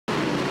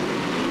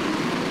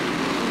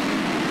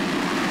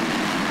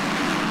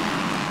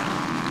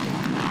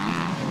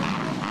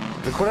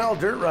The Quesnel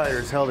Dirt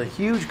Riders held a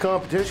huge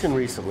competition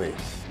recently.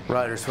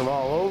 Riders from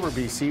all over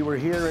BC were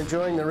here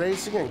enjoying the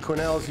racing in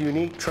Quesnel's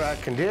unique track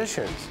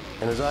conditions.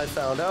 And as I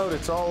found out,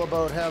 it's all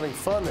about having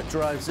fun that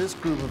drives this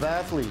group of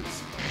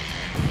athletes.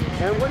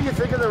 And what do you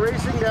think of the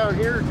racing down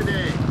here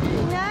today?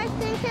 Yeah, I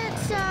think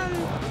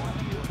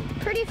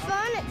it's pretty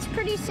fun. It's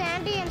pretty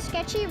sandy and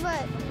sketchy,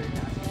 but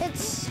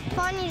it's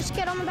fun. You just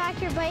get on the back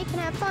of your bike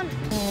and have fun.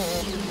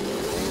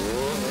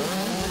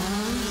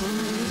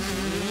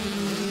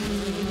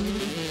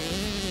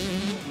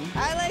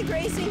 I like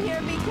racing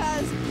here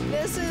because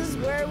this is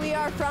where we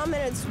are from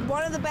and it's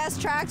one of the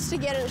best tracks to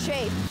get in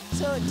shape.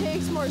 So it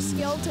takes more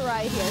skill to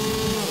ride here.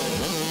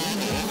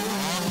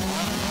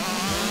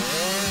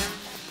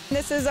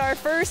 This is our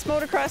first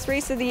motocross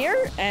race of the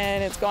year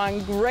and it's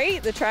gone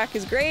great. The track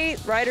is great,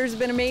 riders have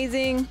been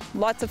amazing,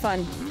 lots of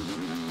fun.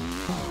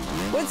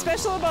 What's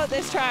special about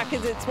this track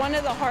is it's one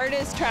of the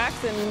hardest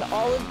tracks in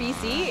all of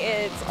BC.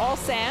 It's all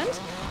sand,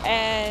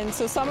 and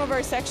so some of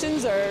our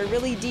sections are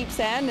really deep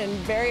sand and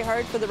very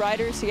hard for the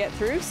riders to get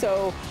through.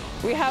 So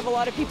we have a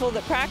lot of people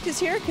that practice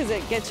here because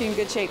it gets you in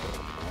good shape.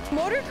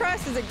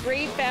 Motocross is a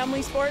great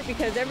family sport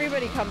because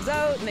everybody comes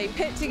out and they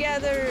pit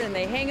together and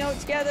they hang out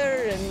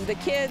together, and the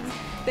kids,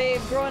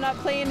 they've grown up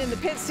playing in the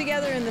pits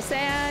together in the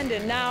sand,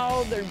 and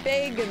now they're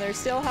big and they're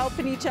still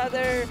helping each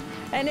other.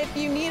 And if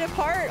you need a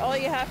part, all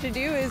you have to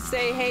do is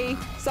say, hey,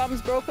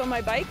 something's broke on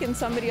my bike, and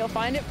somebody will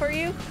find it for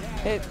you.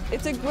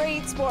 It's a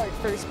great sport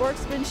for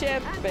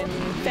sportsmanship and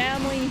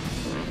family.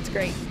 It's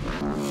great.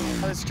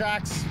 This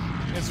track's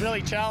it's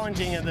really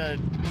challenging in the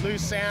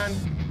loose sand.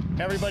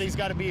 Everybody's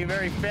got to be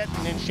very fit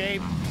and in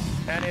shape,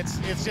 and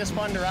it's just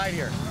fun to ride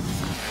here.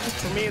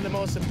 For me, the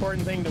most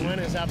important thing to win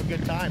is have a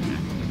good time.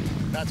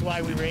 That's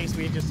why we race.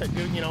 We just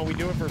do, we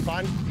do it for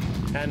fun,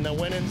 and the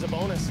winning's a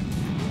bonus.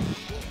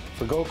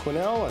 For Go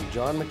Quesnel, I'm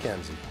John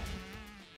McKenzie.